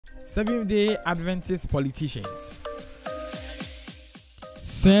Seventh-day Adventist politicians.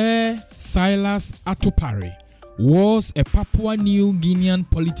 Sir Silas Atopare was a Papua New Guinean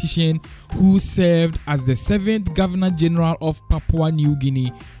politician who served as the 7th Governor General of Papua New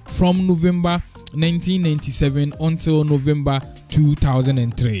Guinea from November 1997 until November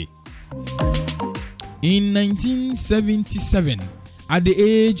 2003. In 1977, at the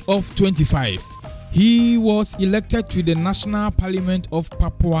age of 25, he was elected to the National Parliament of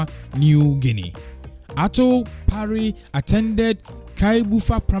Papua New Guinea. Atopare attended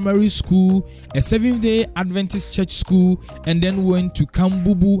Kaibufa Primary School, a Seventh-day Adventist church school, and then went to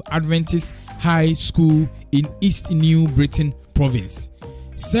Kambubu Adventist High School in East New Britain Province.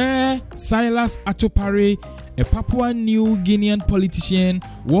 Sir Silas Atopare, a Papua New Guinean politician,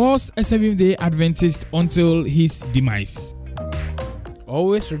 was a Seventh-day Adventist until his demise.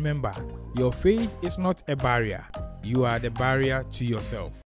 Always remember, your faith is not a barrier. You are the barrier to yourself.